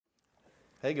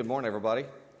Hey, good morning, everybody.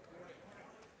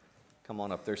 Come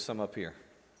on up. There's some up here.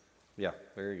 Yeah,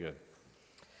 very good.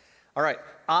 All right.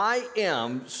 I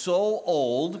am so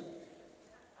old.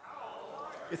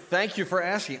 Thank you for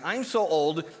asking. I'm so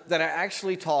old that I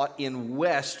actually taught in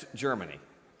West Germany.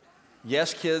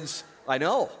 Yes, kids, I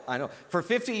know. For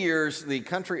 50 years, the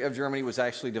country of Germany was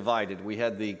actually divided. We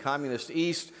had the communist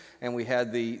East, and we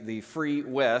had the free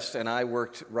West, and I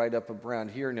worked right up around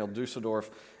here near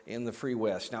Dusseldorf in the free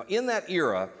West. Now, in that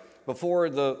era, before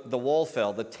the wall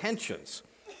fell, the tensions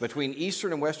between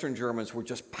Eastern and Western Germans were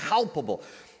just palpable.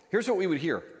 Here's what we would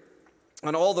hear.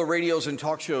 On all the radios and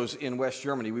talk shows in West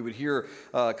Germany, we would hear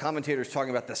commentators talking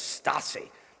about the Stasi,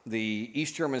 the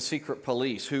East German secret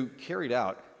police, who carried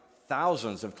out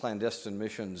thousands of clandestine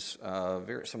missions,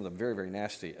 some of them very, very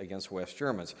nasty, against West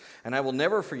Germans. And I will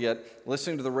never forget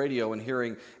listening to the radio and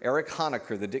hearing Erich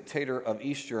Honecker, the dictator of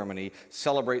East Germany,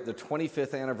 celebrate the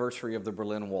 25th anniversary of the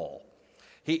Berlin Wall.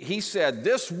 He said,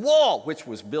 this wall, which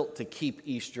was built to keep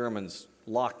East Germans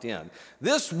locked in,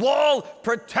 this wall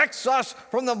protects us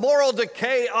from the moral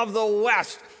decay of the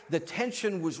West. The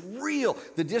tension was real.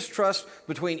 The distrust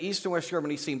between East and West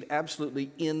Germany seemed absolutely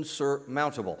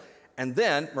insurmountable. And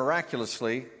then,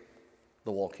 miraculously,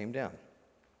 the wall came down.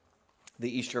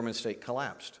 The East German state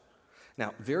collapsed.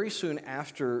 Now, very soon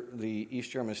after the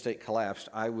East German state collapsed,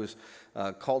 I was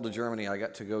called to Germany. I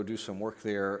got to go do some work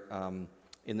there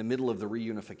in the middle of the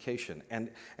reunification. And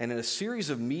in a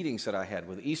series of meetings that I had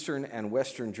with Eastern and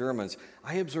Western Germans,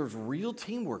 I observed real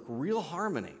teamwork, real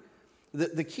harmony.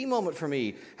 The key moment for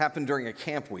me happened during a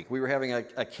camp week. We were having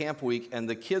a camp week, and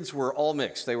the kids were all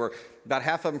mixed. They were about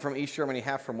half of them from East Germany,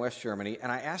 half from West Germany. And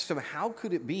I asked them, how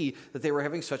could it be that they were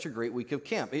having such a great week of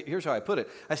camp? Here's how I put it.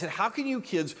 I said, how can you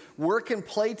kids work and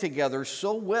play together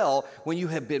so well when you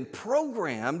have been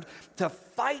programmed to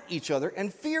fight each other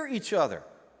and fear each other?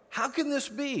 How can this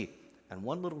be? And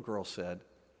one little girl said,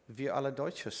 Wir alle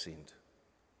Deutsche sind.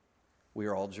 We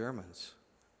are all Germans.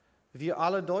 Wir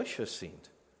alle Deutsche sind.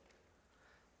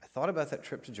 I thought about that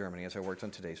trip to Germany as I worked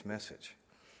on today's message.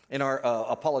 In our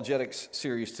apologetics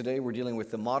series today, we're dealing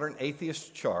with the modern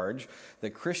atheist charge that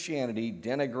Christianity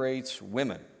denigrates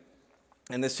women.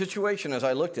 And the situation, as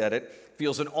I looked at it,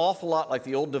 feels an awful lot like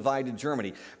the old divided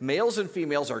Germany. Males and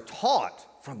females are taught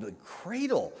from the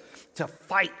cradle to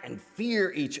fight and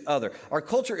fear each other. Our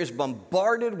culture is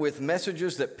bombarded with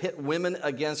messages that pit women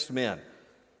against men.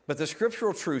 But the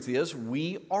scriptural truth is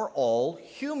we are all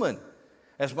human.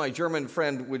 As my German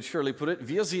friend would surely put it,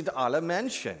 wir sind alle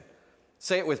Menschen.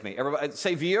 Say it with me. Everybody,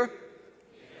 say wir.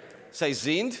 Say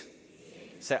sind.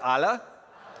 Say alle.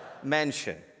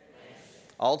 Menschen.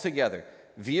 All together.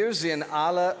 Wir sind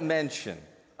alle Menschen.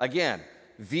 Again.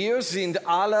 Wir sind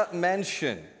alle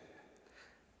Menschen.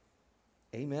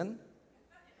 Amen?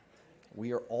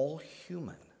 We are all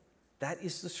human. That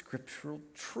is the scriptural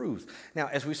truth. Now,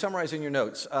 as we summarize in your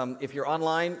notes, if you're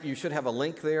online, you should have a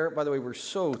link there. By the way, we're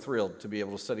so thrilled to be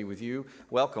able to study with you.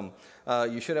 Welcome.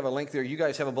 You should have a link there. You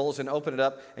guys have a bulletin. Open it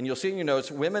up, and you'll see in your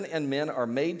notes, women and men are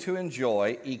made to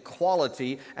enjoy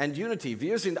equality and unity.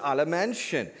 Wir sind alle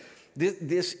Menschen.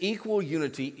 This equal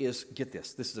unity is, get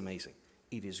this is amazing.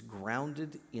 It is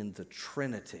grounded in the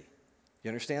Trinity. You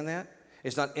understand that?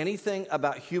 It's not anything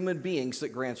about human beings that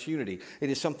grants unity.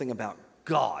 It is something about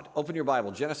God. Open your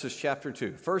Bible, Genesis chapter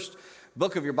 2. First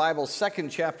book of your Bible, second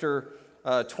chapter,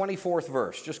 24th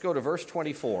verse. Just go to verse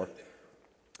 24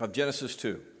 of Genesis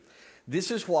 2. This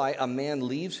is why a man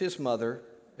leaves his father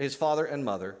and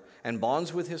mother, and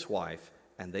bonds with his wife,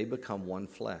 and they become one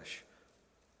flesh.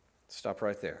 Stop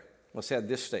right there. Let's add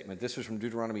this statement. This is from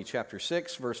Deuteronomy chapter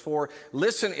 6, verse 4.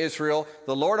 Listen, Israel,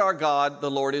 the Lord our God, the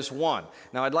Lord is one.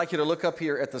 Now, I'd like you to look up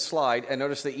here at the slide and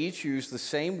notice they each use the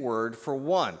same word for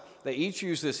one. They each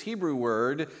use this Hebrew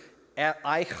word,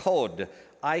 eichod.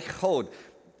 Eichod.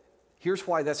 Here's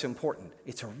why that's important.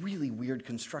 It's a really weird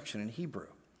construction in Hebrew.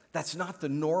 That's not the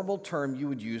normal term you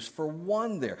would use for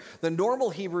one there. The normal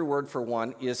Hebrew word for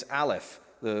one is aleph,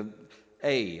 the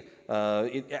A.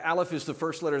 Aleph is the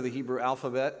first letter of the Hebrew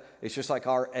alphabet. It's just like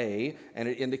our A, and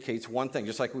it indicates one thing,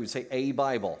 just like we would say a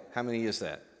Bible. How many is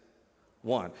that?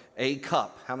 One. A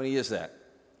cup. How many is that?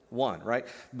 One, right?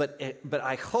 But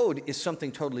eichod is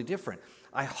something totally different.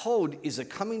 Eichod is a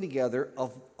coming together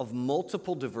of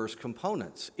multiple diverse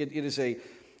components. It is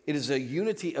a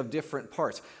unity of different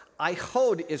parts.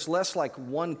 Eichod is less like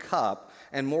one cup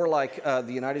and more like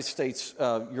the United States,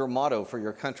 your motto for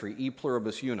your country, e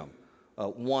pluribus unum.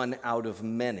 One out of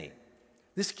many.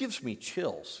 This gives me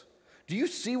chills. Do you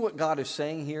see what God is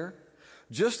saying here?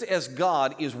 Just as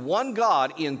God is one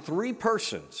God in three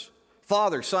persons,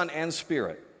 Father, Son, and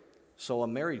Spirit, so a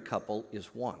married couple is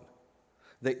one.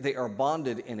 They are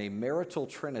bonded in a marital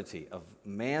trinity of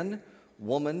man,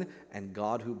 woman, and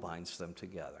God who binds them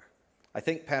together. I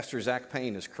think Pastor Zach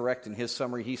Payne is correct in his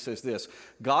summary. He says this: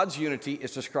 God's unity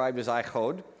is described as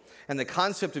ichod, and the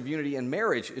concept of unity in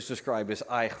marriage is described as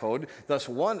ichod. Thus,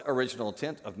 one original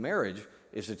intent of marriage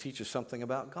is to teach us something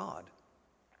about God.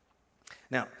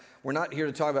 Now, we're not here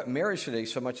to talk about marriage today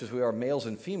so much as we are males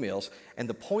and females, and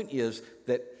the point is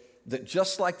that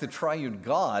just like the triune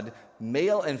God,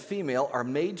 male and female are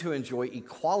made to enjoy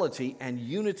equality and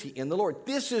unity in the Lord.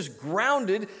 This is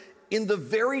grounded in the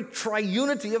very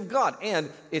triunity of God, and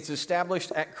it's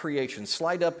established at creation.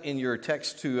 Slide up in your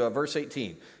text to verse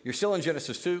 18. You're still in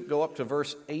Genesis 2. Go up to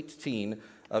verse 18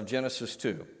 of Genesis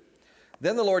 2.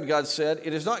 Then the Lord God said,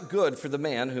 "It is not good for the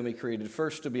man whom he created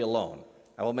first to be alone.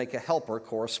 I will make a helper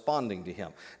corresponding to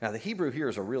him." Now, the Hebrew here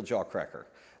is a real jaw cracker.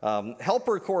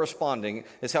 Helper corresponding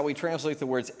is how we translate the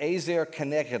words ezer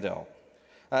kenegdo.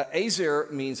 Ezer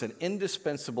means an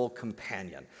indispensable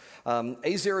companion.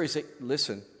 Ezer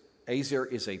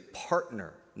is a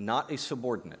partner, not a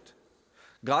subordinate.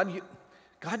 God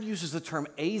uses the term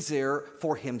ezer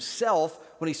for himself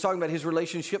when he's talking about his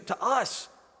relationship to us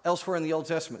elsewhere in the Old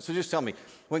Testament. So just tell me,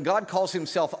 when God calls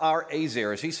himself our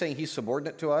ezer, is he saying he's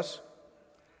subordinate to us?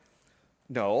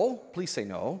 No. Please say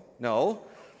no. No.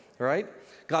 Right?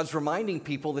 God's reminding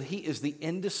people that he is the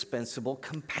indispensable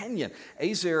companion.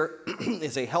 Ezer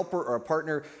is a helper or a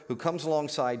partner who comes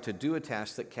alongside to do a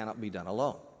task that cannot be done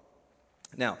alone.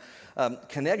 Now,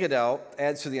 kenegdo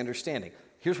adds to the understanding.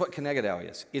 Here's what kenegdo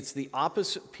is. It's the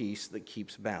opposite piece that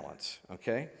keeps balance,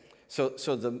 okay? So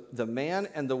the man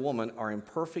and the woman are in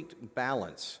perfect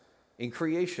balance. In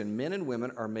creation, men and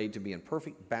women are made to be in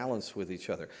perfect balance with each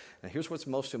other. Now, here's what's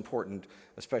most important,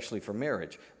 especially for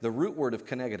marriage. The root word of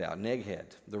kenegdo,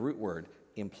 neghed, the root word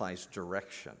implies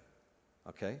direction,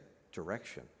 okay?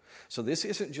 Direction. So this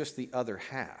isn't just the other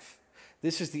half.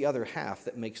 This is the other half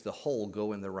that makes the whole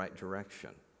go in the right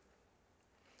direction.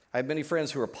 I have many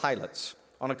friends who are pilots.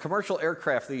 On a commercial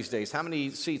aircraft these days, how many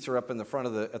seats are up in the front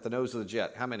of at the nose of the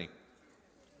jet? How many?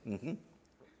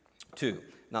 2,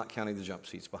 not counting the jump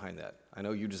seats behind that. I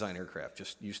know you design aircraft,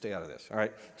 just you stay out of this, all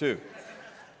right? 2.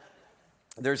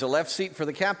 There's a left seat for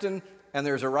the captain, and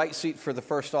there's a right seat for the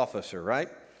first officer, right?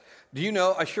 Do you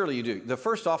know, surely you do, the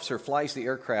first officer flies the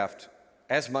aircraft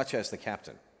as much as the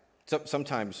captain,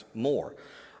 sometimes more.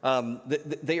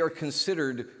 They are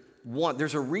considered one.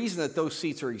 There's a reason that those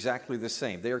seats are exactly the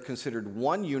same. They are considered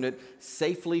one unit,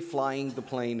 safely flying the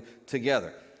plane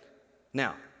together.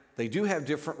 Now, they do have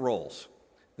different roles.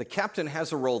 The captain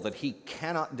has a role that he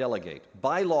cannot delegate.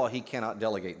 By law, he cannot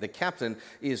delegate. The captain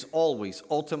is always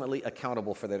ultimately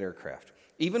accountable for that aircraft.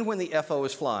 Even when the FO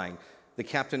is flying, the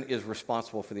captain is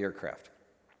responsible for the aircraft.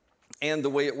 And the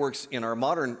way it works in our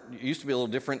modern, it used to be a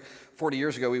little different. 40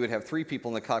 years ago, we would have 3 people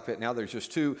in the cockpit. Now there's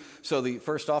just 2. So the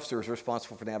first officer is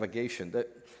responsible for navigation.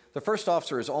 The first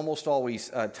officer is almost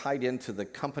always tied into the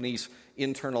company's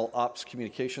internal ops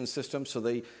communication system. So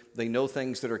they know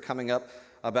things that are coming up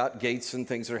about gates and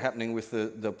things that are happening with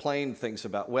the plane, things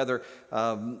about weather.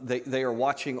 They are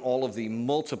watching all of the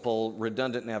multiple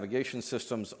redundant navigation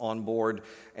systems on board.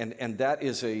 And that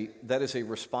is a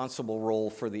responsible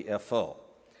role for the FO.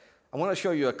 I want to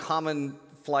show you a common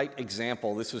flight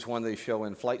example. This is one they show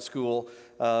in flight school.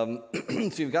 So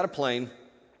you've got a plane.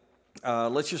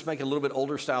 Let's just make a little bit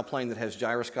older style plane that has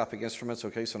gyroscopic instruments,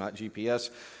 okay, so not GPS.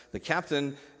 The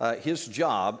captain, his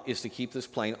job is to keep this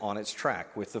plane on its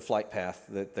track with the flight path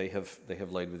that they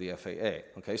have laid with the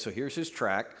FAA. Okay, so here's his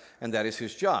track, and that is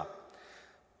his job.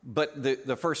 But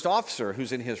the first officer,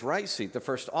 who's in his right seat, the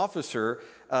first officer,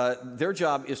 their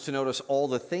job is to notice all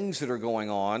the things that are going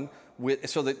on,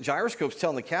 so the gyroscope's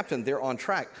telling the captain they're on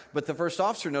track. But the first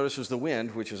officer notices the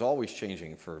wind, which is always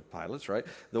changing for pilots, right?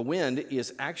 The wind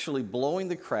is actually blowing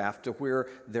the craft to where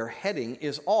their heading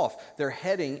is off. Their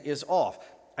heading is off.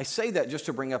 I say that just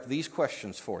to bring up these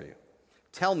questions for you.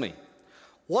 Tell me,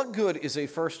 what good is a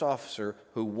first officer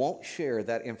who won't share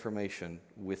that information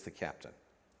with the captain?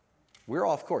 We're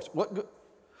off course.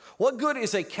 What good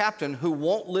is a captain who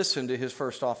won't listen to his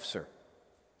first officer?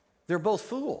 They're both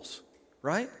fools,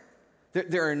 right?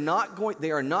 They are not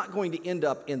going to end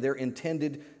up in their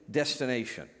intended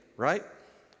destination, right?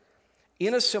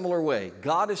 In a similar way,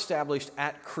 God established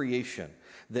at creation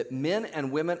that men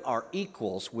and women are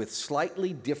equals with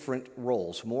slightly different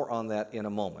roles. More on that in a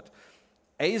moment.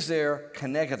 Ezer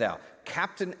kenegdo.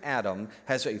 Captain Adam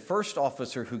has a first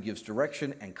officer who gives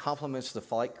direction and complements the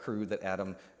flight crew that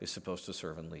Adam is supposed to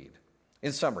serve and lead.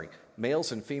 In summary,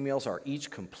 males and females are each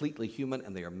completely human,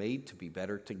 and they are made to be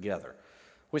better together.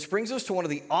 Which brings us to one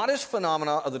of the oddest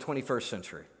phenomena of the 21st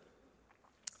century.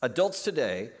 Adults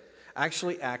today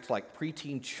actually act like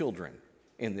preteen children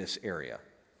in this area.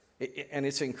 And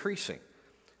it's increasing.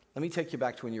 Let me take you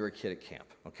back to when you were a kid at camp,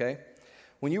 okay?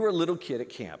 When you were a little kid at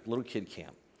camp,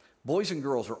 boys and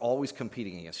girls are always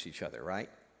competing against each other, right?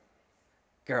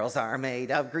 Girls are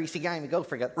made of greasy game, go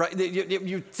for it. Right?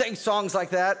 You sang songs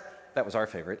like that. That was our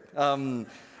favorite.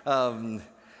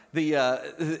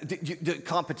 The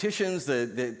competitions,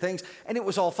 the things, and it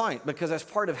was all fine because that's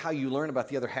part of how you learn about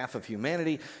the other half of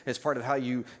humanity. It's part of how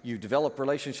you develop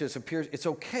relationships and peers. It's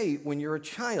okay when you're a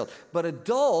child, but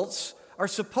adults are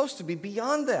supposed to be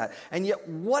beyond that. And yet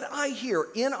what I hear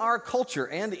in our culture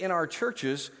and in our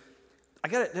churches, I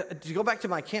got to go back to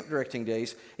my camp directing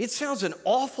days, it sounds an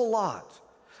awful lot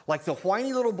like the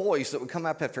whiny little boys that would come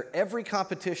up after every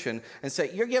competition and say,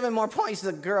 you're giving more points to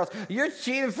the girls, you're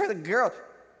cheating for the girls.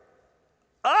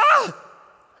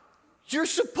 You're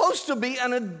supposed to be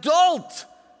an adult.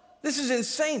 This is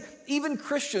insane. Even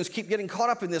Christians keep getting caught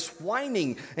up in this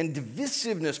whining and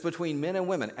divisiveness between men and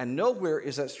women, and nowhere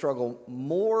is that struggle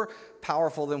more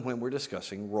powerful than when we're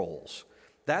discussing roles.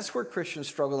 That's where Christians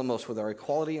struggle the most with our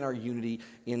equality and our unity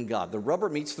in God. The rubber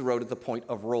meets the road at the point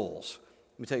of roles.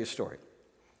 Let me tell you a story.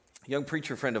 A young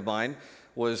preacher friend of mine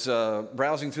was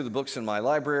browsing through the books in my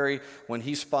library when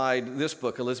he spied this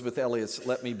book, Elizabeth Elliot's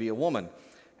Let Me Be a Woman.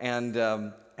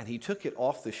 And he took it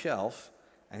off the shelf,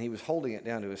 and he was holding it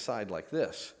down to his side like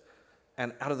this.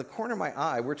 And out of the corner of my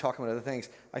eye, we're talking about other things,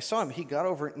 I saw him, he got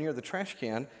over near the trash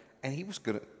can, and he was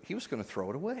gonna throw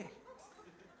it away.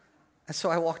 And so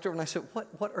I walked over and I said,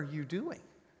 what are you doing?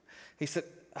 He said,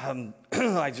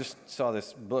 I just saw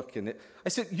this book, and I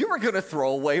said, you were gonna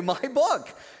throw away my book.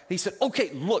 He said,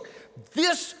 okay, look,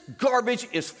 this garbage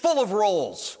is full of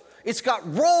rolls. It's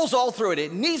got rolls all through it.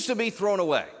 It needs to be thrown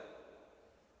away.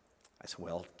 I said,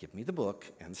 well, give me the book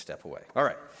and step away. All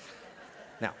right.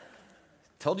 Now,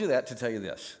 told you that to tell you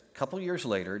this. A couple years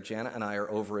later, Jana and I are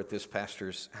over at this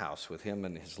pastor's house with him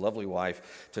and his lovely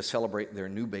wife to celebrate their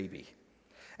new baby.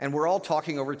 And we're all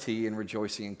talking over tea and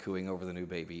rejoicing and cooing over the new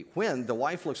baby when the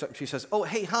wife looks up and she says, oh,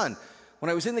 hey, hon,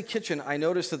 when I was in the kitchen, I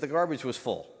noticed that the garbage was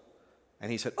full.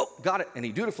 And he said, oh, got it. And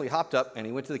he dutifully hopped up and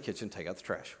he went to the kitchen to take out the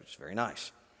trash, which is very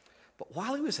nice. But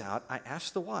while he was out, I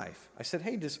asked the wife, I said,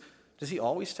 hey, does he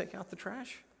always take out the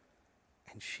trash?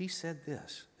 And she said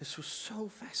this. This was so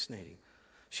fascinating.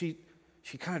 She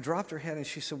kind of dropped her head and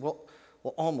she said, well,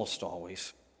 almost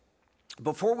always.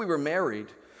 Before we were married,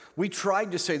 we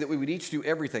tried to say that we would each do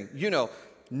everything.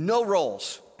 No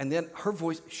roles. And then her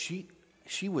voice, she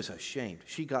was ashamed.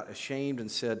 She got ashamed and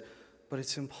said, but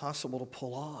it's impossible to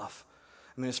pull off.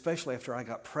 I mean, especially after I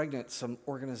got pregnant, some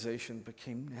organization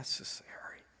became necessary.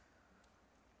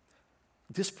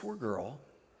 This poor girl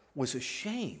was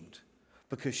ashamed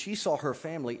because she saw her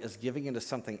family as giving into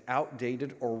something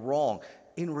outdated or wrong.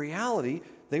 In reality,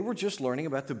 they were just learning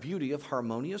about the beauty of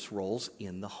harmonious roles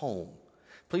in the home.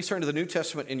 Please turn to the New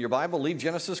Testament in your Bible. Leave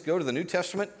Genesis, go to the New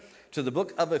Testament, to the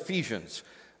book of Ephesians.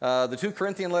 The 2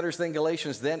 Corinthian letters, then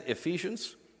Galatians, then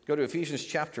Ephesians. Go to Ephesians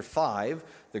chapter 5,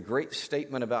 the great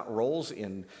statement about roles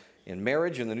in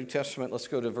marriage in the New Testament. Let's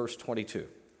go to verse 22.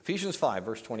 Ephesians 5,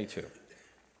 verse 22.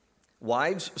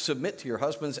 Wives, submit to your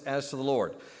husbands as to the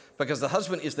Lord, because the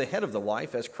husband is the head of the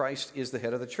wife, as Christ is the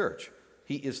head of the church.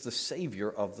 He is the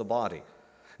Savior of the body.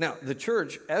 Now, the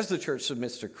church, as the church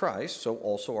submits to Christ, so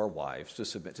also are wives to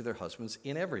submit to their husbands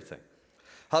in everything.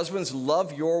 Husbands,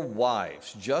 love your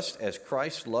wives, just as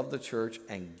Christ loved the church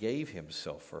and gave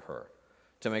himself for her,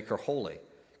 to make her holy,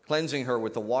 cleansing her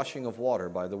with the washing of water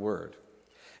by the word.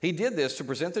 He did this to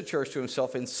present the church to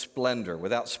himself in splendor,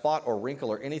 without spot or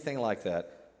wrinkle or anything like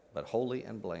that, but holy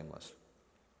and blameless.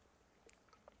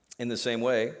 In the same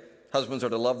way, husbands are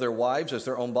to love their wives as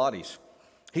their own bodies.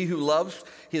 He who loves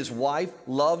his wife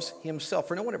loves himself.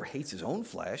 For no one ever hates his own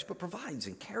flesh, but provides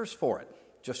and cares for it,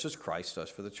 just as Christ does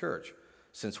for the church,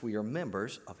 since we are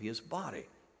members of his body.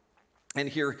 And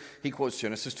here he quotes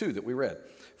Genesis 2 that we read.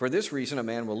 For this reason, a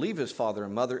man will leave his father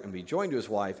and mother and be joined to his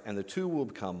wife, and the two will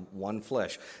become one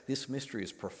flesh. This mystery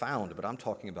is profound, but I'm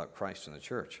talking about Christ and the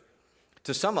church.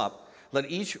 To sum up, let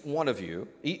each one of you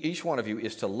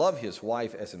is to love his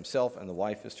wife as himself, and the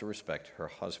wife is to respect her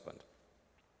husband.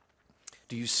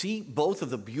 Do you see both of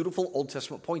the beautiful Old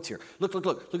Testament points here? Look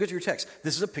at your text.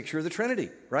 This is a picture of the Trinity,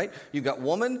 right? You've got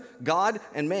woman, God,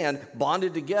 and man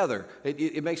bonded together.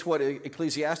 It makes what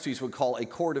Ecclesiastes would call a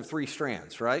cord of 3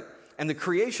 strands, right? And the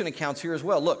creation accounts here as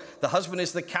well. Look, the husband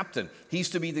is the captain. He's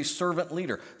to be the servant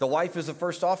leader. The wife is the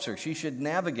first officer. She should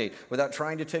navigate without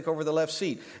trying to take over the left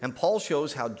seat. And Paul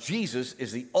shows how Jesus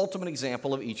is the ultimate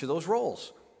example of each of those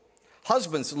roles.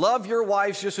 Husbands, love your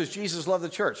wives just as Jesus loved the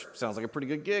church. Sounds like a pretty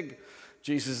good gig.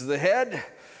 Jesus is the head.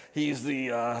 He's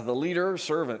the leader,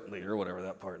 servant leader, whatever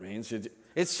that part means.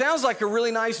 It sounds like a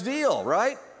really nice deal,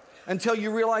 right? Until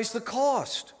you realize the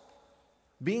cost.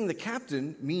 Being the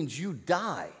captain means you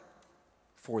die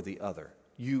for the other.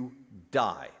 You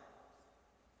die.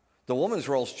 The woman's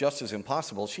role is just as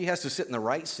impossible. She has to sit in the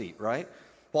right seat, right?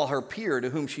 While her peer to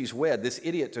whom she's wed, this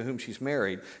idiot to whom she's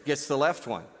married, gets the left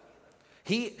one.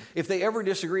 If they ever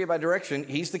disagree about direction,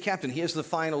 he's the captain. He has the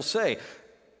final say.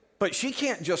 But she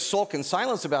can't just sulk in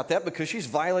silence about that because she's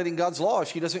violating God's law.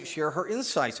 She doesn't share her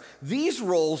insights. These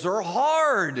roles are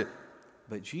hard.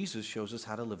 But Jesus shows us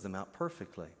how to live them out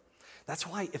perfectly. That's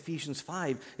why Ephesians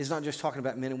 5 is not just talking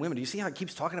about men and women. Do you see how it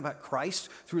keeps talking about Christ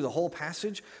through the whole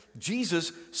passage?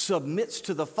 Jesus submits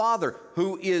to the Father,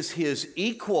 who is his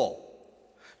equal.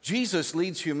 Jesus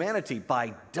leads humanity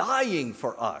by dying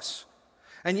for us.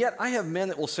 And yet I have men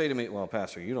that will say to me, well,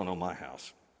 Pastor, you don't know my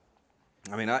house.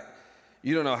 I mean,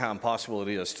 you don't know how impossible it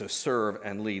is to serve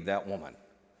and lead that woman,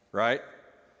 right?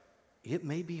 It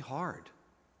may be hard,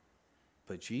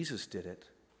 but Jesus did it,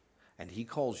 and he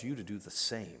calls you to do the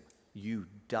same. You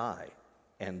die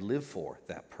and live for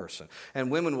that person. And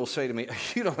women will say to me,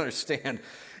 you don't understand.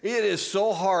 It is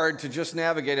so hard to just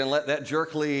navigate and let that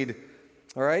jerk lead.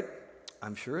 All right?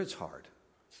 I'm sure it's hard,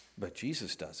 but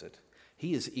Jesus does it.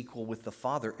 He is equal with the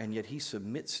Father, and yet he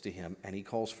submits to him, and he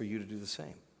calls for you to do the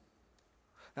same.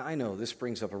 Now, I know this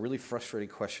brings up a really frustrating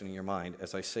question in your mind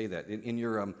as I say that. In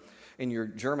your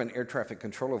German air traffic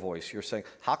controller voice, you're saying,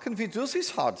 how can we do these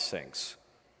hard things?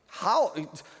 How can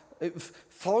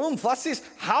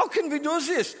we do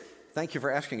this? Thank you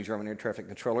for asking, German air traffic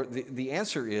controller. The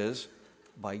answer is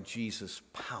by Jesus'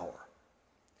 power.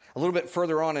 A little bit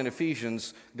further on in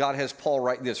Ephesians, God has Paul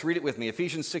write this. Read it with me,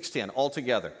 Ephesians 6:10, all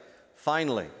together.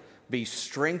 Finally, be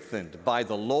strengthened by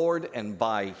the Lord and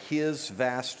by his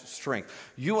vast strength.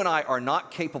 You and I are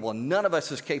not capable, none of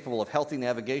us is capable of healthy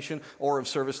navigation or of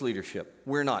service leadership.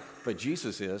 We're not, but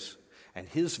Jesus is, and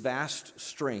his vast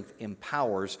strength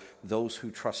empowers those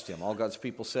who trust him. All God's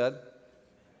people said?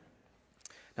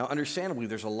 Now, understandably,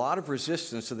 there's a lot of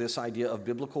resistance to this idea of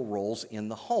biblical roles in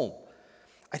the home.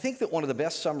 I think that one of the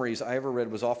best summaries I ever read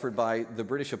was offered by the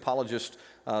British apologist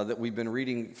that we've been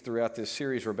reading throughout this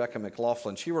series, Rebecca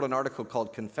McLaughlin. She wrote an article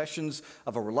called Confessions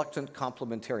of a Reluctant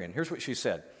Complementarian. Here's what she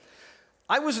said.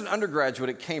 I was an undergraduate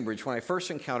at Cambridge when I first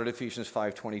encountered Ephesians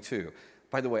 5:22.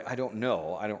 By the way, I don't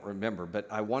remember, but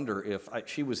I wonder if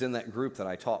she was in that group that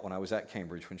I taught when I was at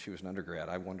Cambridge when she was an undergrad.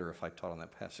 I wonder if I taught on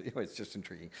that passage. Anyway, it's just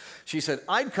intriguing. She said,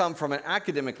 I'd come from an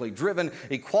academically driven,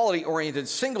 equality-oriented,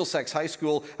 single-sex high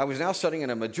school. I was now studying in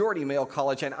a majority-male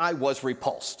college, and I was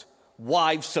repulsed.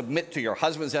 Wives, submit to your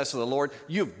husbands as to the Lord.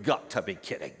 You've got to be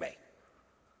kidding me.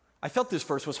 I felt this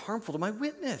verse was harmful to my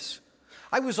witness.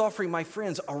 I was offering my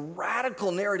friends a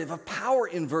radical narrative of power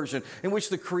inversion in which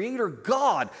the Creator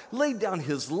God laid down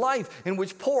his life, in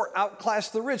which poor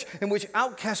outclassed the rich, in which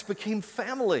outcasts became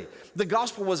family. The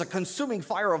gospel was a consuming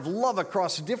fire of love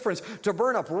across difference to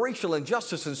burn up racial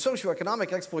injustice and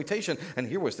socioeconomic exploitation. And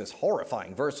here was this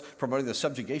horrifying verse promoting the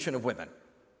subjugation of women.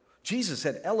 Jesus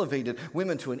had elevated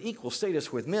women to an equal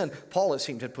status with men. Paul, it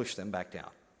seemed, had pushed them back down.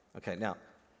 Okay, now,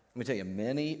 let me tell you,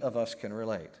 many of us can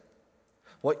relate.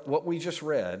 What we just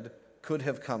read could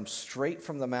have come straight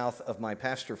from the mouth of my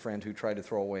pastor friend who tried to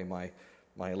throw away my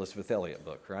Elizabeth Elliot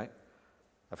book, right?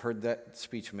 I've heard that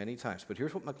speech many times, but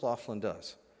here's what McLaughlin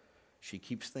does. She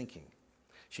keeps thinking.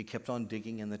 She kept on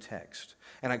digging in the text.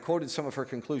 And I quoted some of her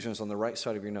conclusions on the right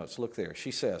side of your notes. Look there.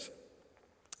 She says,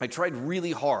 I tried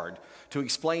really hard to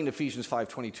explain Ephesians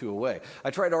 5:22 away. I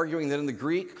tried arguing that in the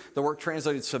Greek, the word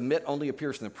translated submit only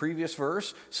appears in the previous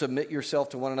verse. Submit yourself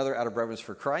to one another out of reverence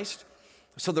for Christ.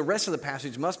 So the rest of the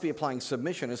passage must be applying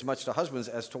submission as much to husbands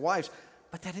as to wives,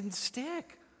 but that didn't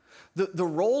stick. The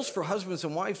roles for husbands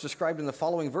and wives described in the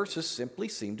following verses simply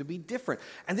seem to be different.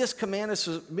 And this command to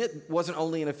submit wasn't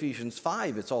only in Ephesians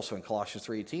 5, it's also in Colossians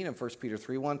 3:18 and 1 Peter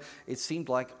 3:1. It seemed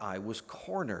like I was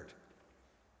cornered.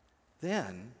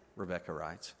 Then, Rebecca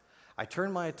writes, I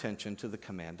turned my attention to the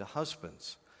command to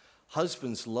husbands.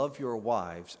 Husbands, love your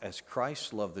wives as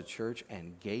Christ loved the church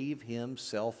and gave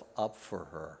himself up for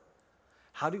her.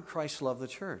 How did Christ love the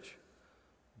church?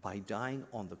 By dying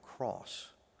on the cross,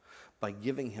 by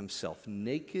giving himself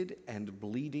naked and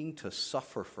bleeding to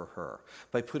suffer for her,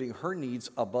 by putting her needs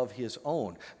above his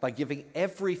own, by giving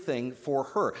everything for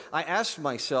her. I asked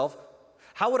myself,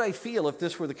 how would I feel if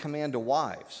this were the command to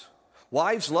wives?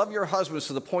 Wives, love your husbands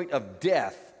to the point of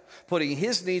death, putting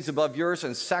his needs above yours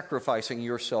and sacrificing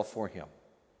yourself for him.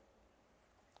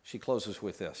 She closes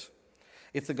with this.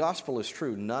 If the gospel is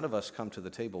true, none of us come to the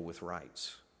table with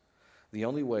rights. The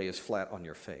only way is flat on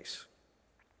your face.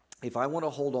 If I want to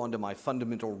hold on to my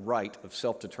fundamental right of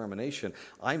self-determination,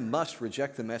 I must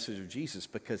reject the message of Jesus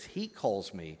because he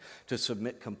calls me to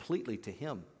submit completely to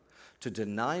him, to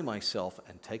deny myself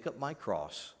and take up my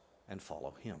cross and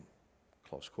follow him.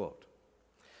 Close quote.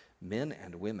 Men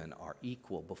and women are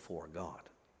equal before God.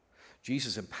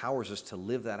 Jesus empowers us to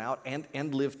live that out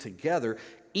and live together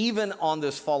even on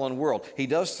this fallen world. He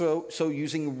does so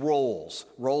using roles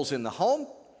in the home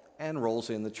and roles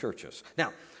in the churches.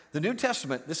 Now, the New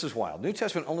Testament, this is wild. New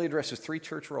Testament only addresses 3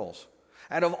 church roles.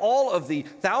 Out of all of the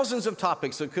thousands of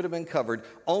topics that could have been covered,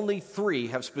 only 3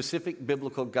 have specific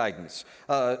biblical guidance.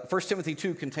 1 Timothy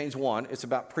 2 contains 1. It's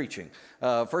about preaching.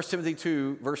 1 Timothy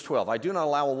 2, verse 12. I do not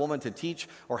allow a woman to teach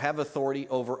or have authority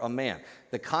over a man.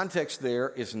 The context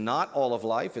there is not all of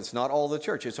life. It's not all the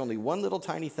church. It's only one little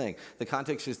tiny thing. The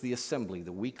context is the assembly,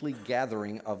 the weekly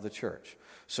gathering of the church.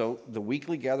 So the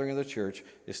weekly gathering of the church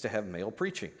is to have male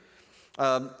preaching.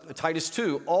 Titus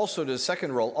 2, also the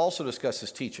second role, also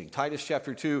discusses teaching. Titus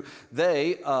chapter 2,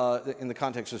 they, in the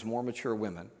context is more mature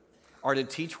women, are to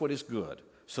teach what is good,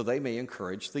 so they may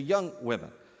encourage the young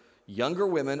women. Younger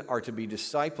women are to be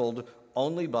discipled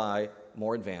only by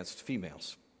more advanced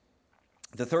females.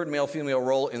 The third male-female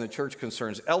role in the church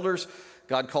concerns elders.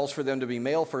 God calls for them to be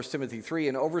male, 1 Timothy 3.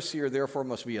 An overseer, therefore,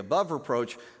 must be above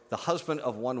reproach, the husband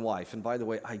of one wife. And by the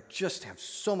way, I just have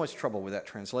so much trouble with that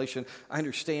translation. I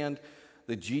understand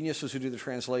the geniuses who do the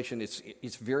translation.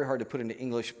 It's very hard to put into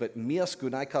English, but mias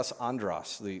gunaikos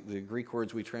andros, the Greek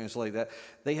words we translate that,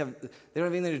 they don't have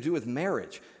anything to do with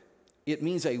marriage. It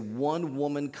means a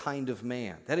one-woman kind of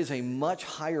man. That is a much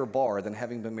higher bar than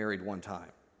having been married one time.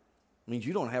 It means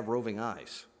you don't have roving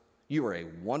eyes. You are a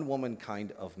one-woman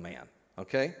kind of man,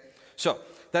 okay? So,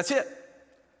 that's it.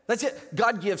 That's it.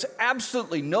 God gives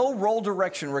absolutely no role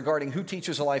direction regarding who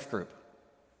teaches a life group.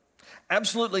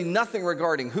 Absolutely nothing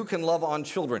regarding who can love on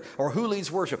children or who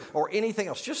leads worship or anything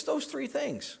else. Just those 3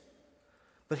 things.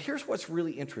 But here's what's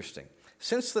really interesting.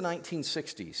 Since the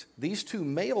 1960s, these 2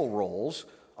 male roles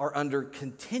are under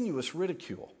continuous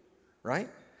ridicule, right?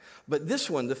 But this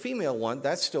one, the female one,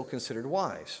 that's still considered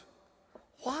wise.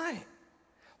 Why?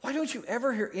 Why don't you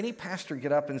ever hear any pastor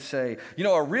get up and say,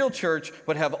 a real church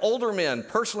would have older men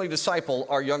personally disciple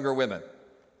our younger women?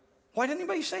 Why didn't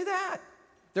anybody say that?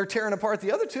 They're tearing apart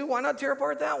the other 2. Why not tear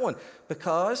apart that one?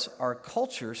 Because our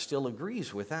culture still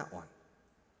agrees with that one.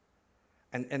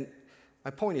 And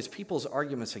my point is, people's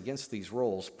arguments against these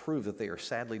roles prove that they are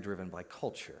sadly driven by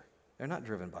culture. They're not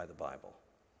driven by the Bible.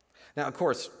 Now, of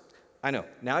course, I know.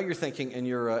 Now you're thinking in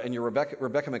your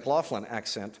Rebecca McLaughlin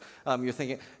accent, you're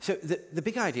thinking, so the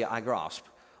big idea I grasp,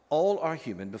 all are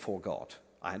human before God.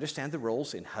 I understand the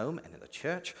roles in home and in the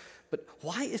church, but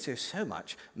why is there so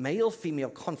much male-female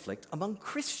conflict among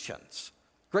Christians?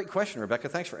 Great question, Rebecca.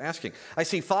 Thanks for asking. I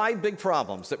see 5 big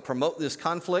problems that promote this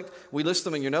conflict. We list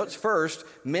them in your notes. First,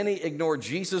 many ignore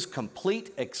Jesus'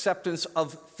 complete acceptance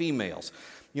of females.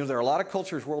 There are a lot of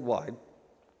cultures worldwide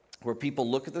where people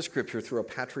look at the scripture through a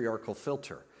patriarchal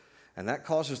filter, and that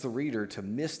causes the reader to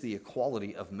miss the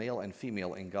equality of male and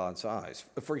female in God's eyes.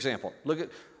 For example, look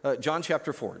at John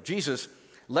chapter 4. Jesus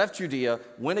left Judea,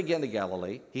 went again to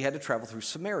Galilee. He had to travel through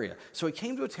Samaria. So he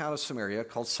came to a town of Samaria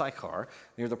called Sychar,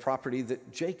 near the property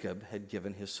that Jacob had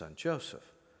given his son Joseph.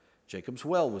 Jacob's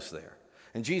well was there.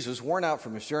 And Jesus, worn out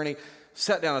from his journey,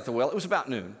 sat down at the well. It was about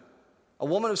noon. A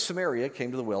woman of Samaria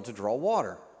came to the well to draw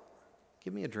water.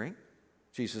 "Give me a drink,"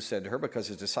 Jesus said to her, because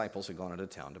his disciples had gone into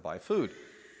town to buy food.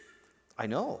 I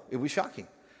know, it was shocking.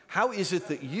 "How is it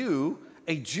that you,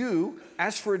 a Jew,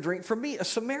 ask for a drink from me, a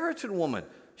Samaritan woman?"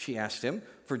 she asked him,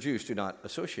 for Jews do not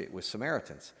associate with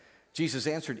Samaritans. Jesus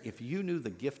answered, "If you knew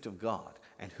the gift of God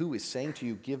and who is saying to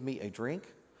you, 'Give me a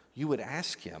drink,' you would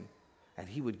ask him, and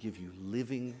he would give you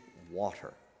living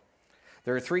water."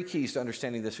 There are 3 keys to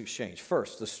understanding this exchange.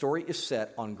 First, the story is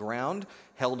set on ground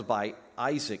held by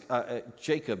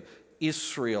Jacob.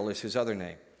 Israel is his other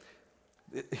name.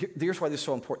 Here's why this is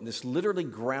so important. This literally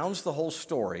grounds the whole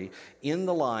story in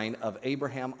the line of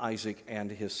Abraham, Isaac,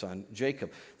 and his son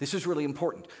Jacob. This is really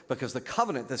important because the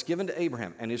covenant that's given to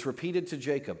Abraham and is repeated to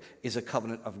Jacob is a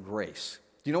covenant of grace.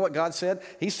 Do you know what God said?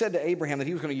 He said to Abraham that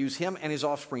he was going to use him and his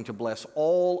offspring to bless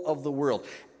all of the world.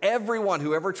 Everyone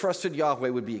who ever trusted Yahweh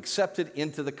would be accepted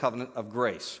into the covenant of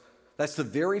grace. That's the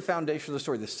very foundation of the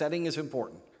story. The setting is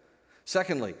important.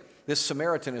 Secondly, this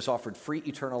Samaritan is offered free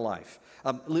eternal life.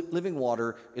 Living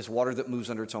water is water that moves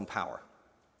under its own power.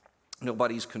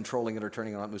 Nobody's controlling it or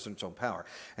turning it on. It moves under its own power.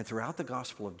 And throughout the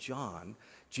Gospel of John,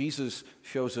 Jesus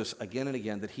shows us again and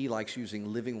again that he likes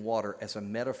using living water as a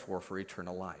metaphor for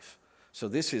eternal life. So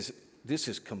this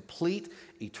is complete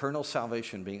eternal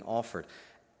salvation being offered.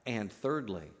 And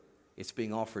thirdly, it's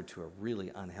being offered to a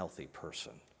really unhealthy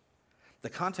person. The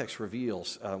context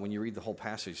reveals, when you read the whole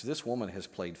passage, this woman has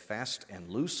played fast and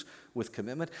loose with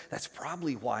commitment. That's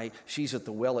probably why she's at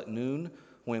the well at noon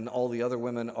when all the other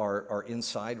women are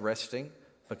inside resting,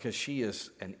 because she is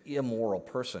an immoral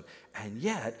person. And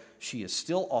yet, she is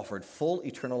still offered full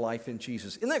eternal life in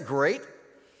Jesus. Isn't that great?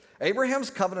 Abraham's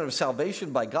covenant of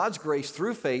salvation by God's grace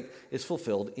through faith is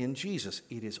fulfilled in Jesus.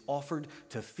 It is offered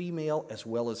to female as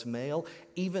well as male,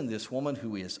 even this woman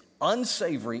who is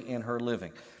unsavory in her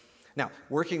living. Now,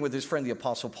 working with his friend the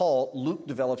Apostle Paul, Luke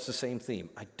develops the same theme.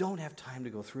 I don't have time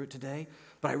to go through it today,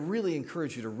 but I really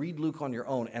encourage you to read Luke on your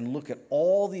own and look at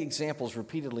all the examples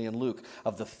repeatedly in Luke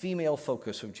of the female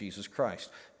focus of Jesus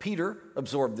Christ. Peter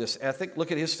absorbed this ethic.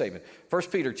 Look at his statement. 1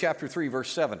 Peter chapter 3,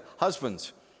 verse 7.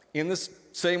 Husbands, in this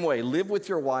same way, live with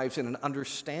your wives in an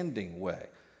understanding way,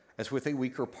 as with a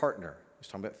weaker partner. He's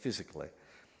talking about physically.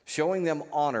 Showing them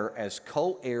honor as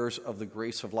co-heirs of the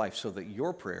grace of life so that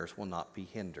your prayers will not be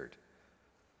hindered.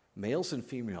 Males and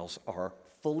females are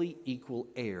fully equal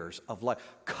heirs of life.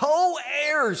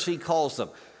 Co-heirs, he calls them.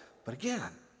 But again,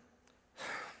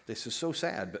 this is so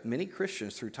sad, but many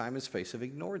Christians through time and space have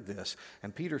ignored this.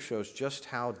 And Peter shows just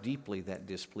how deeply that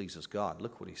displeases God.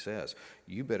 Look what he says.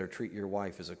 You better treat your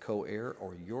wife as a co-heir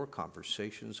or your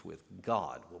conversations with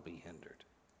God will be hindered.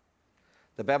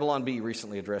 The Babylon Bee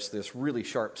recently addressed this really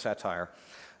sharp satire.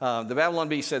 The Babylon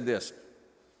Bee said this.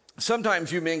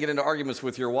 Sometimes you men get into arguments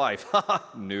with your wife.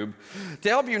 Noob. To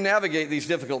help you navigate these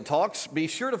difficult talks, be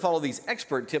sure to follow these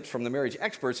expert tips from the marriage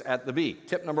experts at the Bee.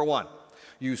 Tip number 1.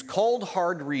 Use cold,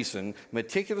 hard reason,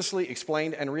 meticulously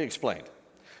explained and re-explained.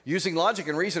 Using logic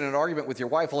and reason in an argument with your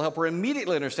wife will help her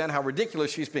immediately understand how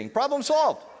ridiculous she's being. Problem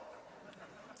solved.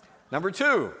 Number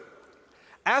 2.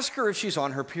 Ask her if she's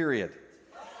on her period.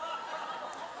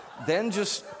 Then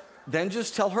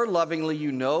just tell her lovingly,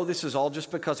 you know this is all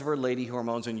just because of her lady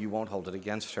hormones and you won't hold it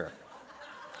against her.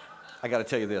 I got to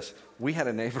tell you this. We had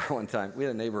a neighbor one time. We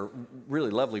had a neighbor, really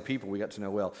lovely people we got to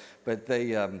know well. But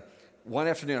they, one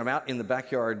afternoon, I'm out in the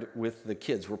backyard with the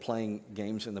kids. We're playing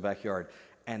games in the backyard.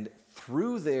 And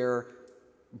through their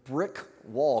brick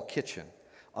wall kitchen,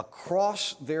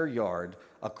 across their yard,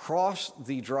 across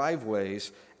the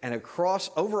driveways, and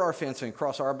across, over our fence and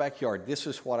across our backyard, this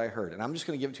is what I heard. And I'm just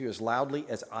going to give it to you as loudly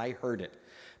as I heard it.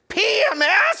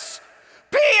 PMS!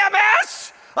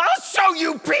 PMS! I'll show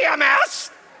you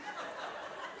PMS!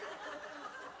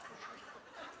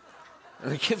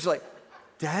 And the kid's like,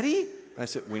 Daddy? And I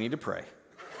said, we need to pray.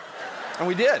 And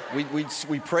we did.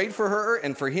 We prayed for her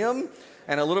and for him.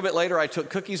 And a little bit later, I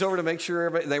took cookies over to make sure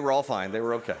they were all fine. They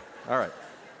were okay. All right.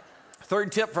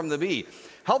 Third tip from the Bee.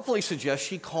 Helpfully suggest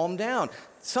she calm down.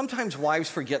 Sometimes wives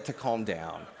forget to calm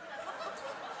down.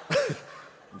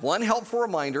 One helpful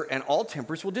reminder, and all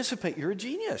tempers will dissipate. You're a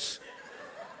genius.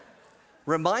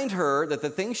 Remind her that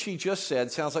the thing she just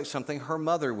said sounds like something her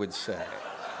mother would say.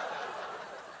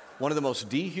 One of the most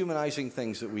dehumanizing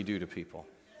things that we do to people.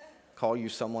 Call you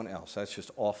someone else. That's just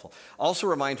awful. Also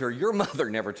remind her, your mother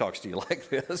never talks to you like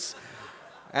this.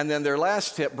 And then their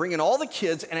last tip, bring in all the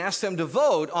kids and ask them to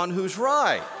vote on who's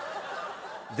right.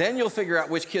 Then you'll figure out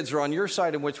which kids are on your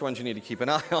side and which ones you need to keep an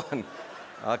eye on.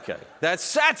 Okay, that's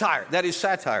satire. That is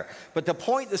satire. But the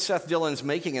point that Seth Dillon's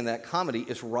making in that comedy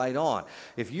is right on.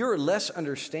 If you're less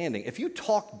understanding, if you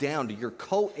talk down to your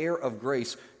co-heir of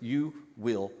grace, you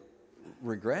will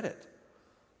regret it.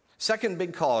 Second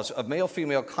big cause of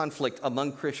male-female conflict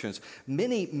among Christians.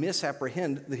 Many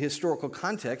misapprehend the historical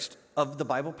context of the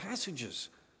Bible passages.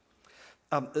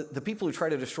 The people who try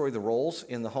to destroy the roles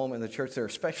in the home and the church, they're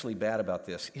especially bad about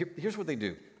this. Here's what they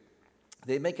do.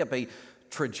 They make up a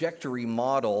trajectory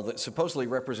model that supposedly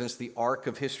represents the arc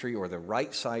of history or the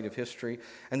right side of history,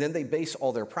 and then they base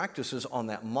all their practices on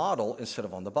that model instead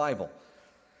of on the Bible.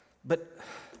 But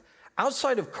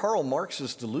outside of Karl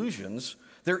Marx's delusions,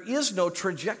 there is no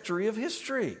trajectory of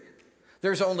history.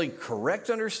 There's only correct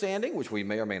understanding, which we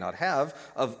may or may not have,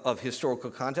 of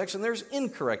historical context, and there's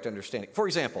incorrect understanding. For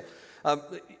example,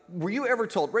 were you ever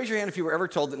told, raise your hand if you were ever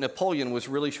told that Napoleon was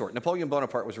really short. Napoleon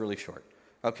Bonaparte was really short.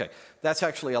 Okay, that's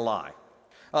actually a lie.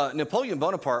 Napoleon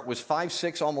Bonaparte was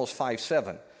 5'6", almost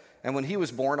 5'7", and when he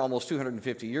was born almost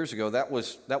 250 years ago, that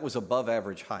was above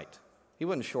average height. He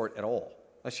wasn't short at all.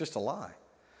 That's just a lie.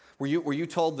 Were you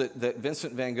told that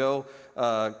Vincent van Gogh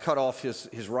cut off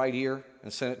his right ear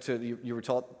and sent it to you were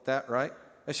taught that, right?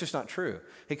 That's just not true.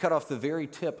 He cut off the very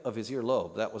tip of his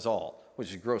earlobe, that was all, which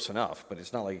is gross enough, but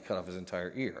it's not like he cut off his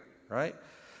entire ear, right?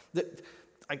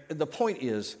 The point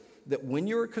is that when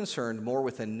you're concerned more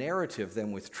with a narrative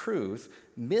than with truth,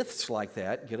 myths like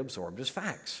that get absorbed as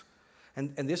facts.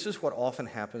 And this is what often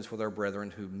happens with our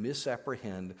brethren who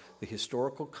misapprehend the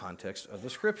historical context of the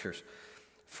Scriptures.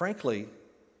 Frankly,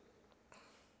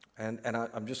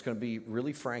 I'm just going to be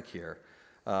really frank here,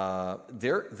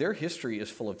 their history is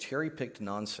full of cherry-picked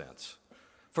nonsense.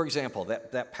 For example,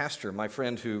 that pastor, my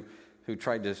friend who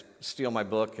tried to steal my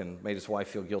book and made his wife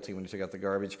feel guilty when he took out the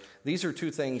garbage, these are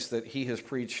two things that he has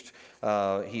preached,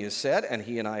 he has said, and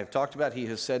he and I have talked about, he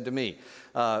has said to me.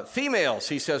 Females,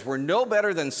 he says, were no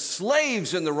better than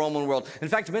slaves in the Roman world. In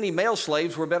fact, many male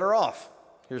slaves were better off.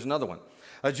 Here's another one.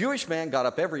 A Jewish man got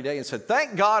up every day and said,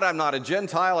 "Thank God I'm not a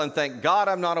Gentile, and thank God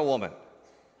I'm not a woman."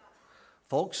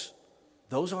 Folks,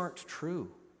 those aren't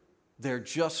true. They're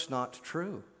just not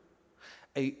true.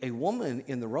 A woman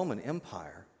in the Roman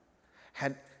Empire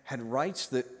had rights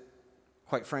that,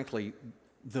 quite frankly,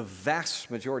 the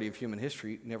vast majority of human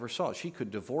history never saw. She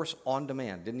could divorce on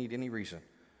demand, didn't need any reason.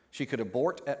 She could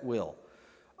abort at will.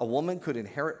 A woman could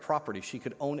inherit property. She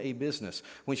could own a business.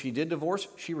 When she did divorce,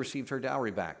 she received her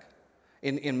dowry back.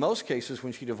 In most cases,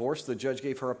 when she divorced, the judge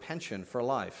gave her a pension for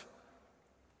life,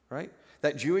 right?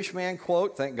 That Jewish man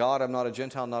quote, "Thank God I'm not a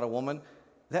Gentile, not a woman,"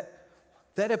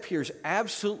 that appears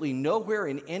absolutely nowhere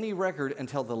in any record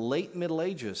until the late Middle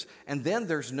Ages. And then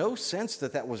there's no sense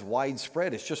that was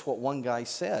widespread. It's just what one guy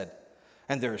said.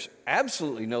 And there's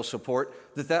absolutely no support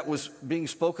that was being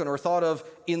spoken or thought of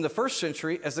in the first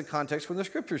century as the context when the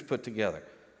Scriptures put together.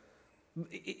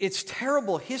 It's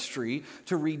terrible history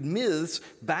to read myths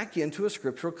back into a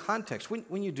scriptural context.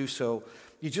 When you do so,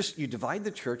 you divide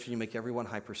the church and you make everyone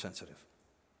hypersensitive.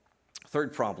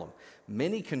 Third problem,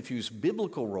 many confuse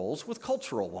biblical roles with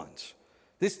cultural ones.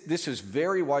 This is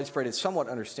very widespread. It's somewhat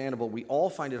understandable. We all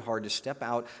find it hard to step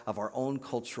out of our own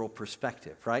cultural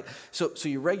perspective, right? So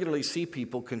you regularly see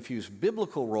people confuse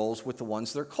biblical roles with the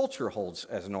ones their culture holds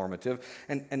as normative,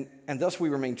 and thus we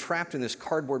remain trapped in this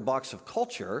cardboard box of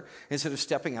culture instead of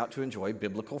stepping out to enjoy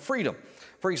biblical freedom.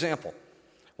 For example,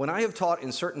 when I have taught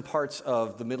in certain parts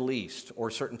of the Middle East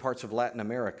or certain parts of Latin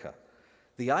America,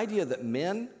 the idea that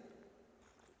men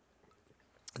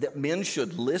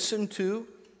should listen to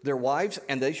their wives,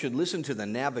 and they should listen to the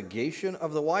navigation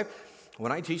of the wife.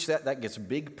 When I teach that gets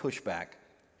big pushback.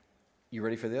 You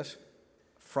ready for this?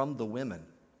 From the women.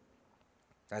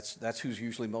 That's who's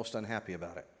usually most unhappy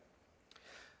about it.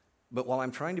 But while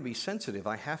I'm trying to be sensitive,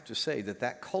 I have to say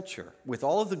that culture, with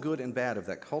all of the good and bad of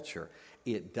that culture,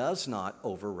 it does not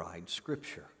override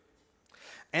Scripture.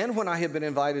 And when I have been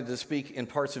invited to speak in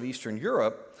parts of Eastern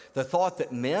Europe, the thought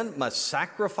that men must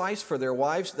sacrifice for their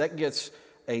wives, that gets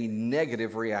a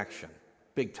negative reaction,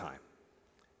 big time,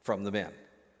 from the men.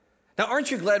 Now, aren't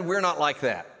you glad we're not like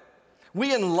that?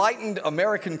 We enlightened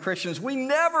American Christians, we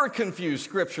never confuse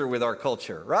Scripture with our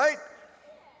culture, right?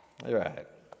 All right.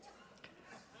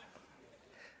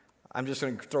 I'm just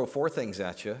going to throw 4 things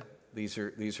at you. These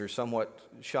are somewhat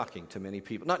shocking to many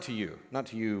people. Not to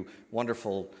you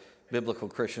wonderful biblical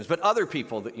Christians, but other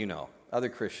people that you know, other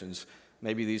Christians,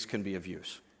 maybe these can be of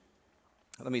use.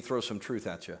 Let me throw some truth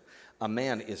at you. A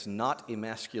man is not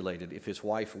emasculated if his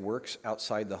wife works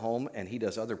outside the home and he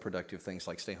does other productive things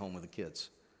like stay home with the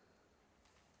kids.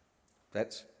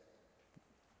 That's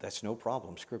no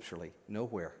problem scripturally,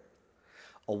 nowhere.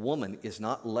 A woman is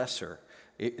not lesser,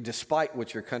 despite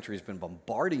what your country has been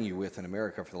bombarding you with in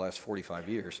America for the last 45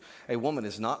 years. A woman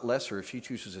is not lesser if she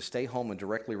chooses to stay home and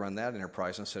directly run that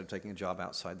enterprise instead of taking a job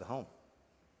outside the home.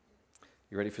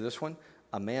 You ready for this one?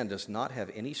 A man does not have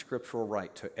any scriptural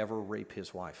right to ever rape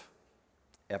his wife,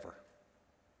 ever.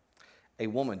 A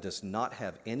woman does not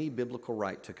have any biblical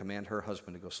right to command her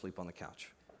husband to go sleep on the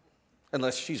couch,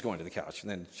 unless she's going to the couch,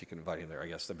 and then she can invite him there. I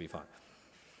guess that'd be fine.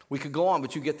 We could go on,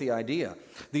 but you get the idea.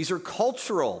 These are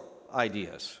cultural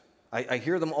ideas. I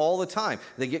hear them all the time.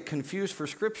 They get confused for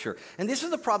Scripture. And this is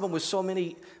the problem with so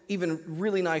many even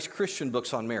really nice Christian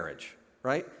books on marriage,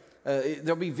 right?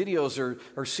 There'll be videos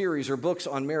or series or books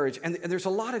on marriage, and there's a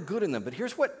lot of good in them. But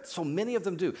here's what so many of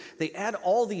them do. They add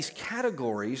all these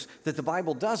categories that the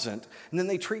Bible doesn't, and then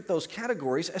they treat those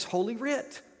categories as holy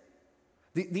writ.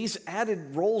 These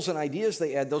added roles and ideas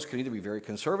they add, those could either be very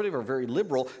conservative or very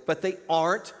liberal, but they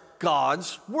aren't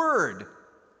God's Word.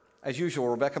 As usual,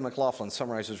 Rebecca McLaughlin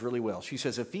summarizes really well. She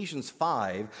says, Ephesians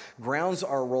 5 grounds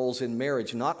our roles in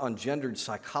marriage not on gendered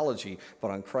psychology,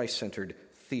 but on Christ-centered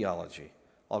theology.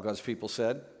 All God's people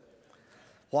said.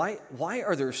 Why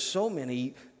are there so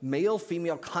many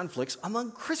male-female conflicts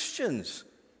among Christians?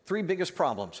 3 biggest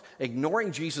problems: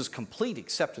 ignoring Jesus' complete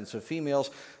acceptance of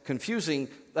females,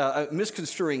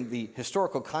 misconstruing the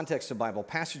historical context of Bible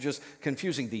passages,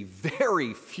 confusing the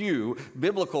very few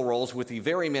biblical roles with the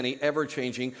very many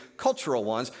ever-changing cultural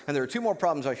ones. And there are 2 more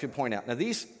problems I should point out. Now,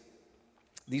 these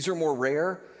are more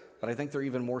rare, but I think they're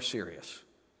even more serious.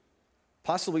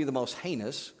 Possibly the most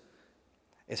heinous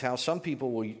is how some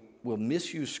people will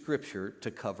misuse Scripture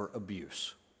to cover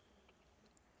abuse.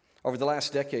 Over the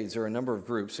last decades, there are a number of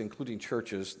groups, including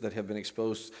churches, that have been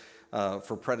exposed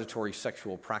for predatory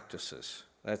sexual practices.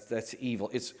 That's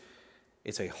evil.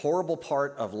 It's a horrible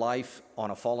part of life on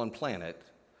a fallen planet.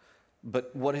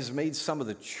 But what has made some of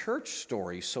the church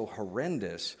stories so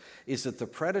horrendous is that the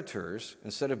predators,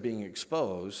 instead of being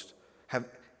exposed, have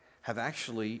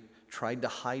actually tried to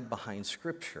hide behind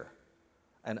Scripture,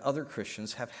 and other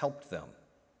Christians have helped them.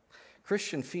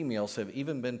 Christian females have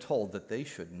even been told that they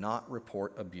should not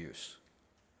report abuse.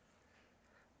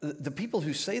 The people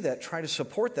who say that try to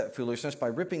support that foolishness by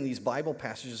ripping these Bible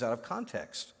passages out of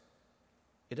context.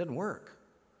 It doesn't work.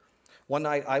 One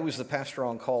night, I was the pastor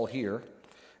on call here,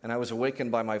 and I was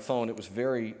awakened by my phone. It was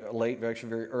very late, actually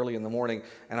very early in the morning,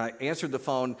 and I answered the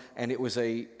phone, and it was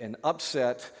an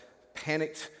upset,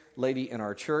 panicked lady in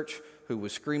our church who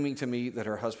was screaming to me that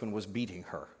her husband was beating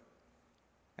her.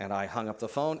 And I hung up the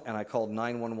phone, and I called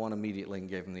 911 immediately and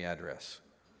gave them the address.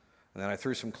 And then I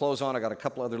threw some clothes on. I got a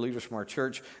couple other leaders from our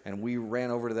church, and we ran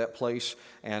over to that place.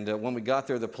 And when we got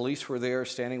there, the police were there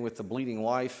standing with the bleeding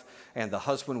wife, and the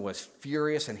husband was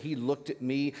furious, and he looked at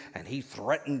me, and he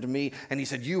threatened me, and he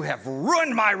said, "You have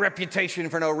ruined my reputation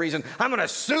for no reason. I'm going to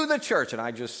sue the church." And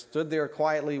I just stood there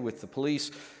quietly with the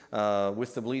police,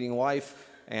 with the bleeding wife,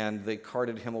 and they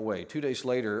carted him away. 2 days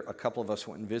later, a couple of us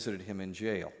went and visited him in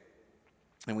jail.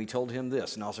 And we told him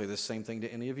this, and I'll say the same thing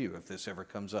to any of you if this ever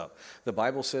comes up. The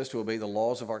Bible says to obey the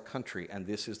laws of our country, and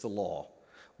this is the law.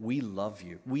 We love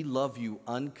you. We love you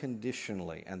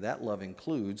unconditionally, and that love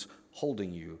includes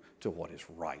holding you to what is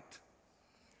right.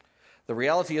 The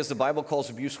reality is the Bible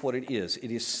calls abuse what it is. It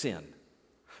is sin.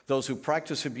 Those who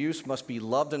practice abuse must be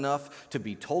loved enough to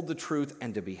be told the truth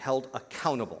and to be held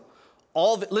accountable.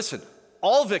 All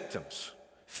victims,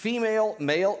 female,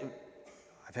 male,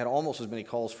 I've had almost as many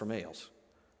calls for males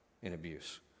in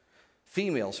abuse.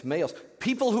 Females, males,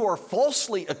 people who are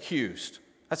falsely accused.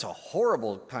 That's a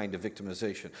horrible kind of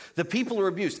victimization. The people who are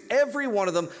abused, every one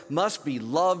of them must be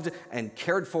loved and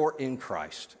cared for in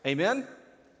Christ. Amen?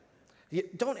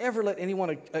 Don't ever let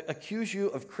anyone accuse you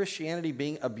of Christianity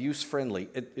being abuse-friendly.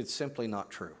 It's simply not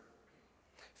true.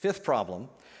 Fifth problem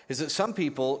is that some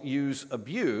people use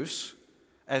abuse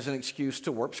as an excuse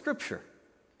to warp Scripture.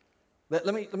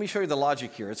 Let me show you the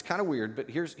logic here. It's kind of weird, but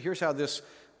here's how this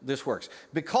works.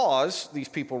 Because these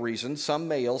people reason some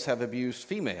males have abused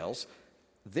females,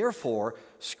 therefore,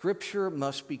 Scripture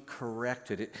must be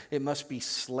corrected. It must be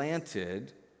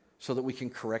slanted so that we can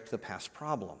correct the past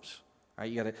problems. Right?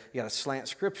 You got to slant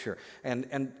Scripture,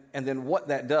 and then what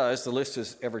that does, the list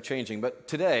is ever changing. But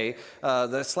today,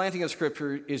 the slanting of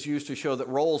Scripture is used to show that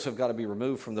roles have got to be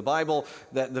removed from the Bible,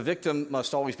 that the victim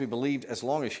must always be believed as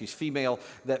long as she's female,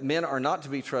 that men are not to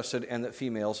be trusted, and that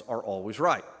females are always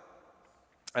right.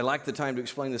 I lack the time to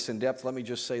explain this in depth. Let me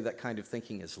just say that kind of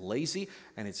thinking is lazy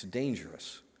and it's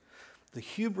dangerous. The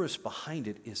hubris behind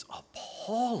it is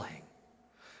appalling.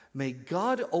 May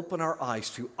God open our eyes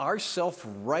to our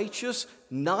self-righteous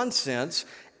nonsense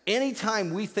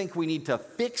anytime we think we need to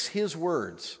fix His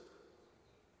words.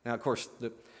 Now, of course,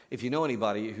 if you know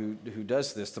anybody who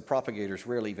does this, the propagators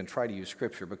rarely even try to use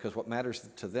Scripture because what matters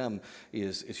to them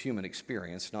is human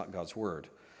experience, not God's Word.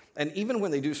 And even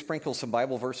when they do sprinkle some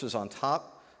Bible verses on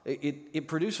top, it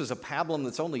produces a pablum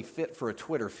that's only fit for a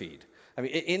Twitter feed. I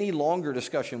mean, any longer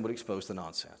discussion would expose the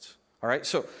nonsense. All right,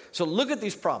 so look at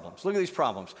these problems. Look at these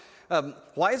problems.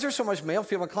 Why is there so much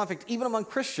male-female conflict, even among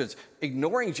Christians?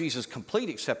 Ignoring Jesus' complete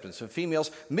acceptance of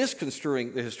females,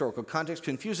 misconstruing the historical context,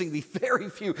 confusing the very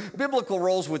few biblical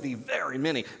roles with the very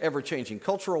many ever-changing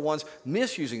cultural ones,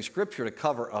 misusing Scripture to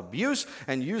cover abuse,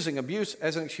 and using abuse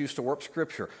as an excuse to warp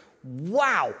Scripture.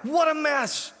 Wow, what a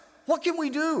mess! What can we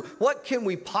do? What can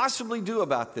we possibly do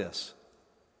about this?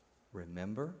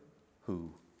 Remember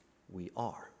who we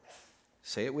are.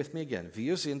 Say it with me again.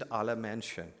 Wir sind alle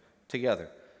Menschen. Together.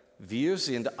 Wir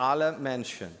sind alle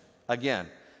Menschen. Again.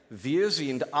 Wir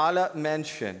sind alle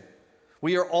Menschen.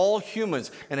 We are all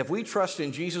humans. And if we trust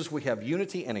in Jesus, we have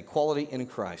unity and equality in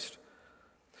Christ.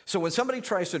 So when somebody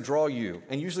tries to draw you,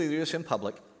 and usually they do this in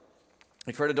public,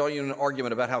 they try to draw you in an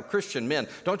argument about how Christian men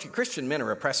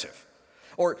are oppressive.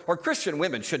 Or Christian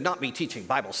women should not be teaching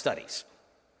Bible studies.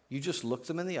 You just look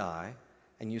them in the eye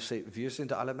and you say, Wir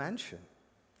sind alle Menschen.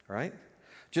 Right?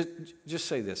 Just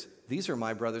say this. These are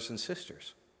my brothers and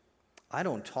sisters. I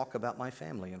don't talk about my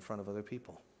family in front of other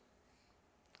people.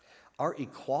 Our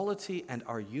equality and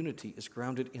our unity is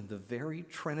grounded in the very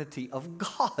Trinity of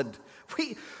God.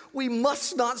 We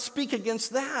must not speak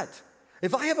against that.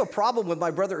 If I have a problem with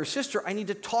my brother or sister, I need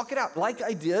to talk it out, like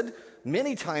I did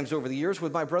many times over the years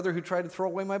with my brother who tried to throw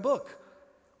away my book.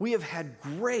 We have had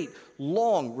great,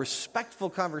 long, respectful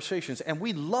conversations, and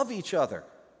we love each other.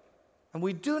 And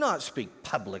we do not speak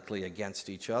publicly against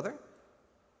each other.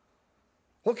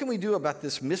 What can we do about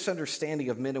this misunderstanding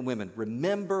of men and women?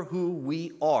 Remember who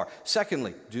we are.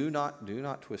 Secondly, do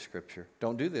not twist Scripture.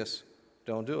 Don't do this.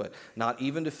 Don't do it. Not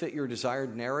even to fit your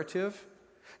desired narrative.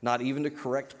 Not even to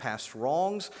correct past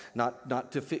wrongs,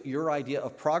 not to fit your idea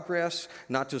of progress,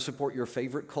 not to support your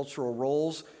favorite cultural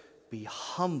roles. Be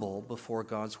humble before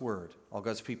God's word. All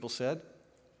God's people said.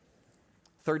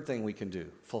 Third thing we can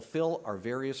do, fulfill our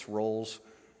various roles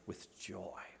with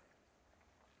joy.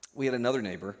 We had another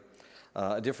neighbor,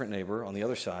 a different neighbor on the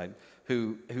other side,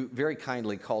 who very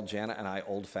kindly called Jana and I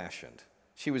old-fashioned.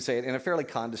 She would say it in a fairly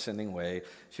condescending way.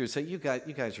 She would say, you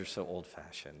guys are so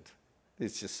old-fashioned.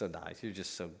 It's just so nice. You're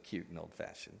just so cute and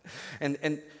old-fashioned.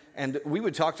 And we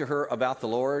would talk to her about the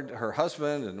Lord. Her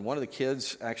husband and one of the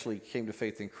kids actually came to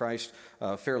faith in Christ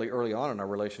fairly early on in our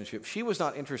relationship. She was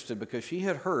not interested because she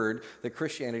had heard that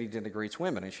Christianity denigrates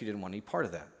women, and she didn't want any part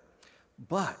of that.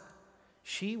 But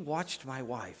she watched my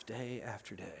wife day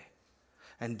after day.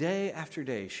 And day after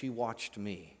day, she watched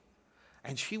me.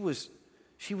 And she was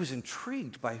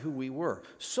intrigued by who we were,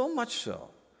 so much so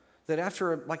that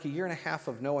after like a year and a half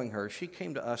of knowing her, she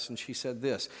came to us and she said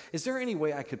this, is there any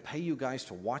way I could pay you guys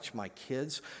to watch my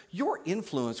kids? Your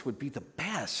influence would be the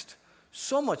best,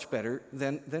 so much better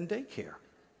than daycare.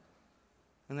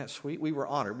 Isn't that sweet? We were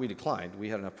honored. We declined. We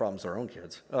had enough problems with our own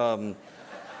kids.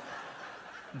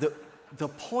 The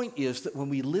point is that when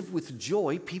we live with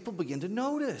joy, people begin to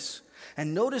notice.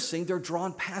 And noticing, they're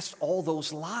drawn past all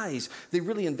those lies. They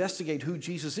really investigate who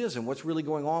Jesus is and what's really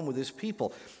going on with his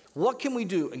people. What can we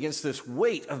do against this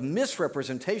weight of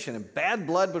misrepresentation and bad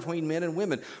blood between men and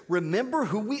women? Remember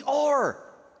who we are.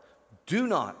 Do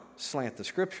not slant the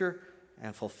Scripture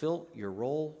and fulfill your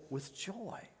role with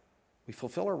joy. We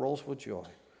fulfill our roles with joy.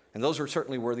 And those are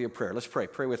certainly worthy of prayer. Let's pray.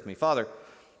 Pray with me. Father,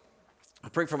 I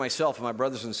pray for myself and my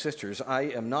brothers and sisters. I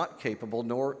am not capable,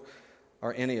 nor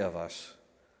are any of us,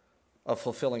 of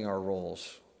fulfilling our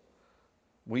roles.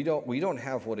 We don't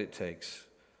have what it takes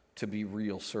to be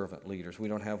real servant leaders. We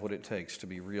don't have what it takes to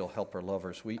be real helper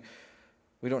lovers. We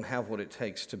don't have what it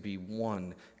takes to be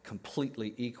one,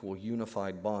 completely equal,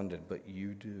 unified, bonded, but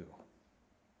you do.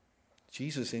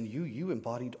 Jesus, in you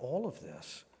embodied all of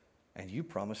this, and you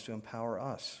promised to empower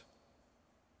us.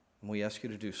 And we ask you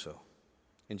to do so.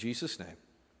 In Jesus' name,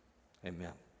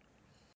 amen.